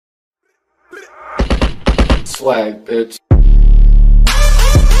swag, bitch.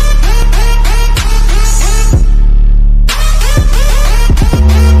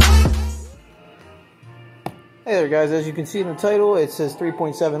 Hey there guys, as you can see in the title, it says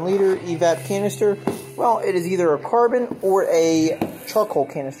 3.7 liter evap canister. Well, it is either a carbon or a charcoal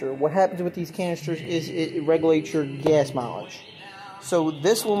canister. What happens with these canisters is it regulates your gas mileage. So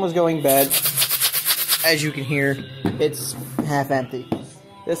this one was going bad. As you can hear, it's half empty.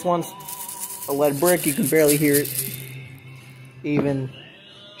 This one's a lead brick, you can barely hear it even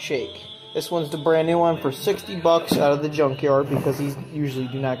shake. This one's the brand new one for 60 bucks out of the junkyard because these usually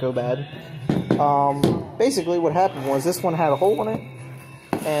do not go bad. Basically what happened was this one had a hole in it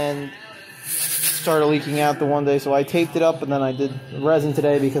and started leaking out the one day, so I taped it up and then I did resin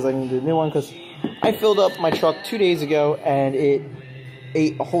today because I needed a new one because I filled up my truck 2 days ago and it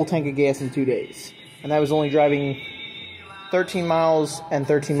ate a whole tank of gas in 2 days. And I was only driving 13 miles and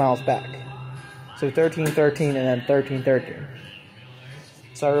 13 miles back. So 13, 13, and then 13, 13.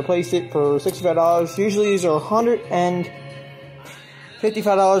 So I replaced it for $65. Usually these are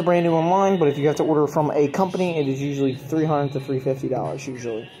 $155 brand new online, but if you have to order from a company, it is usually $300 to $350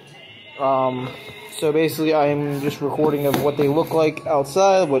 usually. So basically I'm just recording of what they look like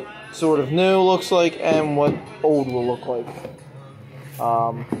outside, what sort of new looks like, and what old will look like.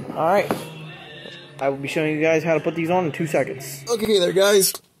 Alright. I will be showing you guys how to put these on in 2 seconds. Okay there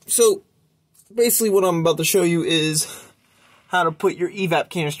guys, so basically what I'm about to show you is how to put your evap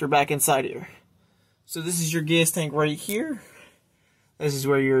canister back inside here. So this is your gas tank right here. This is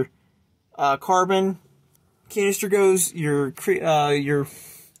where your carbon canister goes, your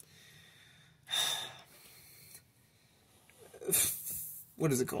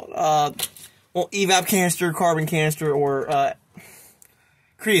what is it called? Well, evap canister, carbon canister, or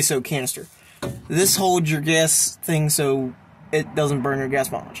creosote canister. This holds your gas thing so it doesn't burn your gas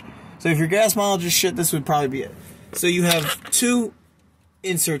mileage. So if your gas mileage is shit, this would probably be it. So you have 2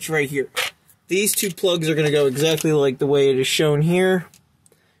 inserts right here. These 2 plugs are going to go exactly like the way it is shown here,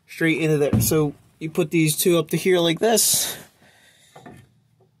 straight into there. So you put these 2 up to here like this.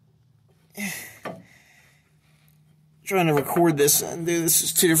 Trying to record this and do this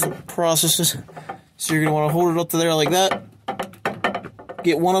is 2 different processes. So you're going to want to hold it up to there like that.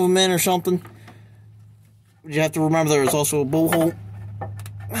 Get one of them in or something. But you have to remember there's also a bolt hole.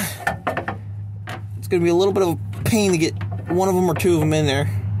 It's going to be a little bit of a pain to get one of them or 2 of them in there.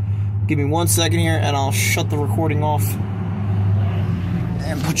 Give me 1 second here and I'll shut the recording off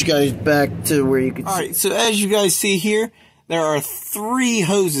and put you guys back to where you can see. Alright, so as you guys see here, there are 3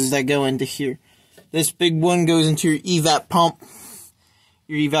 hoses that go into here. This big one goes into your evap pump.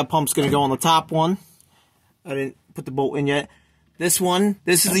 Your evap pump's going to go on the top one. I didn't put the bolt in yet. This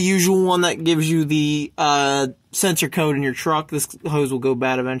is the usual one that gives you the sensor code in your truck. This hose will go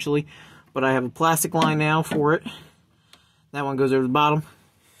bad eventually. But I have a plastic line now for it. That one goes over the bottom.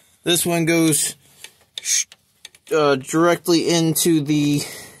 This one goes directly into the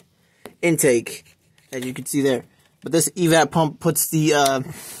intake, as you can see there. But this evap pump puts the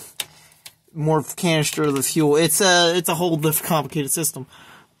more canister of the fuel. It's a whole different complicated system.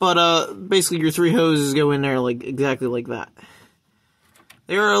 But basically your 3 hoses go in there like exactly like that.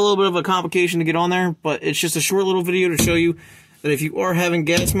 They are a little bit of a complication to get on there, but it's just a short little video to show you that if you are having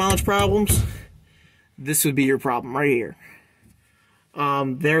gas mileage problems, this would be your problem right here.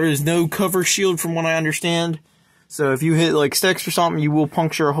 There is no cover shield from what I understand. So if you hit like sticks or something, you will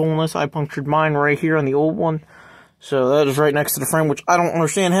puncture a hole in this. I punctured mine right here on the old one. So that is right next to the frame, which I don't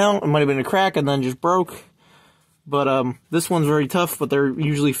understand how. It might have been a crack and then just broke. But this one's very tough, but they're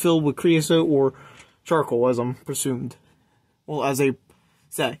usually filled with creosote or charcoal, as I'm presumed. Well, as they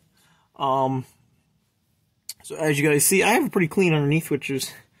say. So as you guys see, I have it pretty clean underneath, which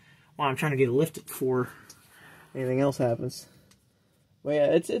is why I'm trying to get it lifted before anything else happens. But yeah,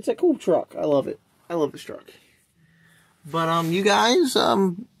 it's a cool truck. I love it. I love this truck. But you guys,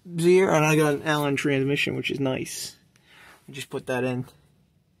 here, and I got an Allen transmission, which is nice. I just put that in.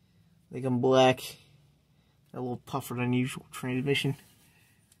 They come black. A little tougher than usual transmission.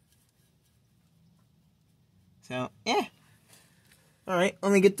 So yeah. Alright,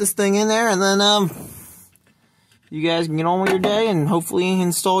 let me get this thing in there, and then you guys can get on with your day and hopefully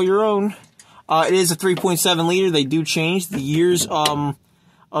install your own. It is a 3.7 liter. They do change the years of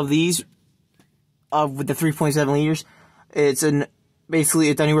these with the 3.7 liters. It's basically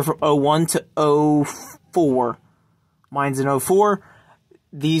it's anywhere from 01 to 04. Mine's an 04.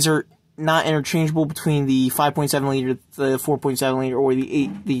 These are not interchangeable between the 5.7 liter, the 4.7 liter, or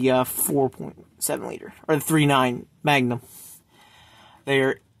the 4.7 liter, or the 3.9 Magnum. They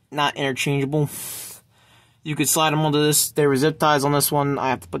are not interchangeable. You could slide them onto this. There were zip ties on this one. I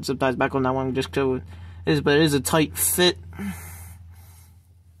have to put zip ties back on that one just so But it is a tight fit.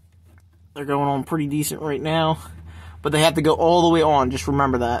 They're going on pretty decent right now, but they have to go all the way on. Just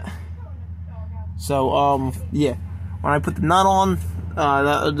remember that. So, yeah, when I put the nut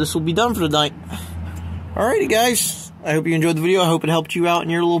on, this will be done for the night. Alrighty, guys. I hope you enjoyed the video. I hope it helped you out in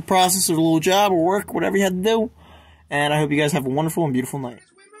your little process or little job or work, whatever you had to do. And I hope you guys have a wonderful and beautiful night.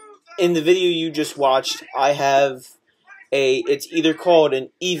 In the video you just watched, I have it's either called an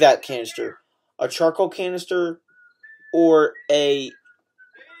EVAP canister, a charcoal canister, or a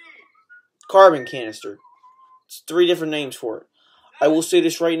carbon canister. It's 3 different names for it. I will say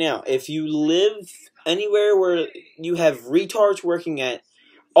this right now. If you live anywhere where you have retards working at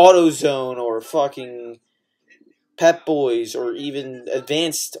AutoZone or fucking Pep Boys or even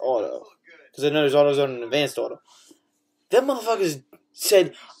Advanced Auto, because I know there's AutoZone and Advanced Auto, them motherfuckers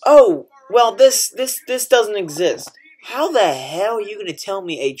said, oh, well, this doesn't exist. How the hell are you going to tell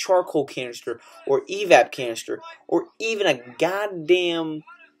me a charcoal canister or EVAP canister or even a goddamn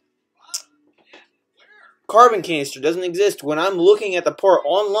carbon canister doesn't exist when I'm looking at the part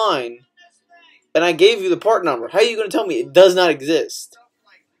online and I gave you the part number? How are you going to tell me it does not exist?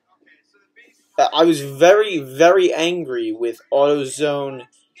 I was very, very angry with AutoZone,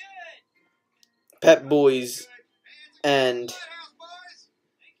 Pep Boys, and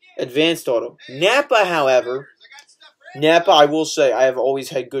Advanced Auto. Napa, however, I will say I have always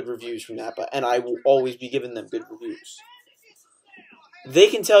had good reviews from Napa, and I will always be giving them good reviews. They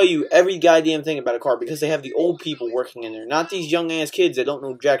can tell you every goddamn thing about a car because they have the old people working in there, not these young-ass kids that don't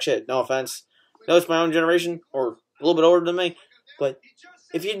know jack shit. No offense. No, it's my own generation, or a little bit older than me, but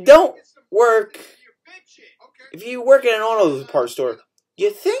if you don't work, if you work at an auto parts store, you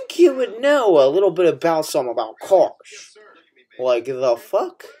think you would know a little bit about cars. Like, the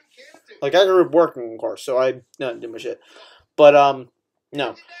fuck? Like, I grew up working in cars, so I did my shit. But,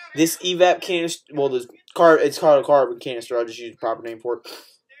 no. This EVAP canister, well, it's called a carbon canister, I'll just use the proper name for it.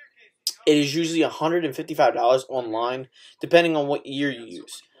 It is usually $155 online, depending on what year you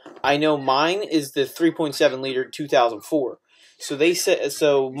use. I know mine is the 3.7 liter 2004.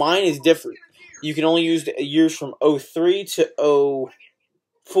 So mine is different. You can only use the years from 03 to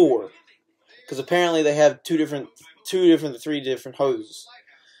 04. Because apparently they have three different hoses.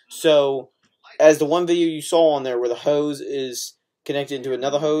 So, as the one video you saw on there where the hose is connected into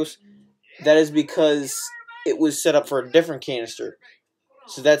another hose, that is because it was set up for a different canister.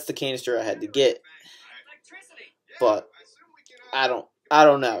 So that's the canister I had to get. But I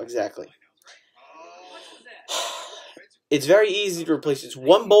don't know exactly. It's very easy to replace. It's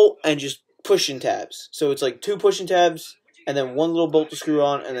one bolt and just pushing tabs. So it's like 2 pushing tabs and then 1 little bolt to screw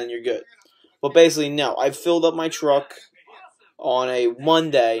on and then you're good. But basically, no. I filled up my truck on a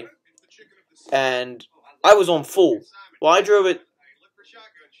Monday and I was on full. Well, I drove it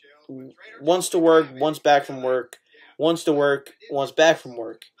once to work, once back from work, once to work, once back from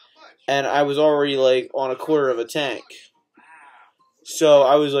work. And I was already like on a quarter of a tank. So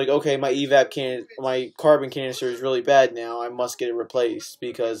I was like, okay, my carbon canister is really bad now. I must get it replaced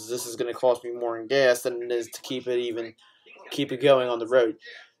because this is going to cost me more in gas than it is to keep it going on the road.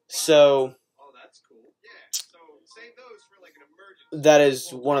 So that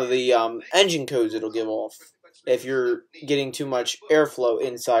is one of the engine codes it'll give off if you're getting too much airflow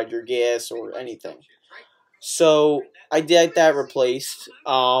inside your gas or anything. So I did that replaced.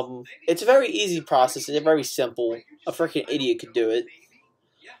 It's a very easy process. It's very simple. A freaking idiot could do it.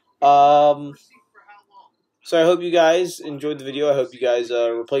 So I hope you guys enjoyed the video. I hope you guys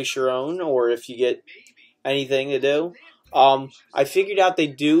replace your own, or if you get anything to do. I figured out they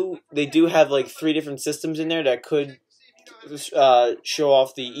do have like 3 different systems in there that could show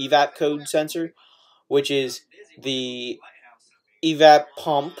off the EVAP code sensor, which is the EVAP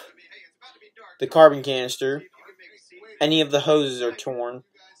pump, the carbon canister, any of the hoses are torn,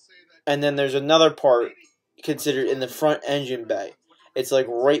 and then there's another part considered in the front engine bay. It's like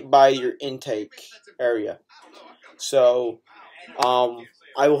right by your intake area. So,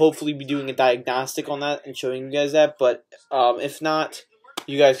 I will hopefully be doing a diagnostic on that and showing you guys that, but if not,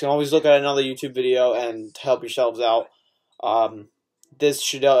 you guys can always look at another YouTube video and help yourselves out. This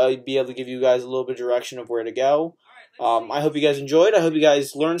should be able to give you guys a little bit of direction of where to go. I hope you guys enjoyed. I hope you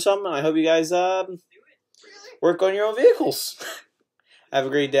guys learned something. I hope you guys work on your own vehicles. Have a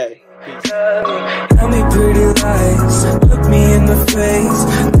great day. Peace. Tell me pretty lies, look me in the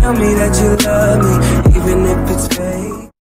face, tell me that you love me, even if it's fake.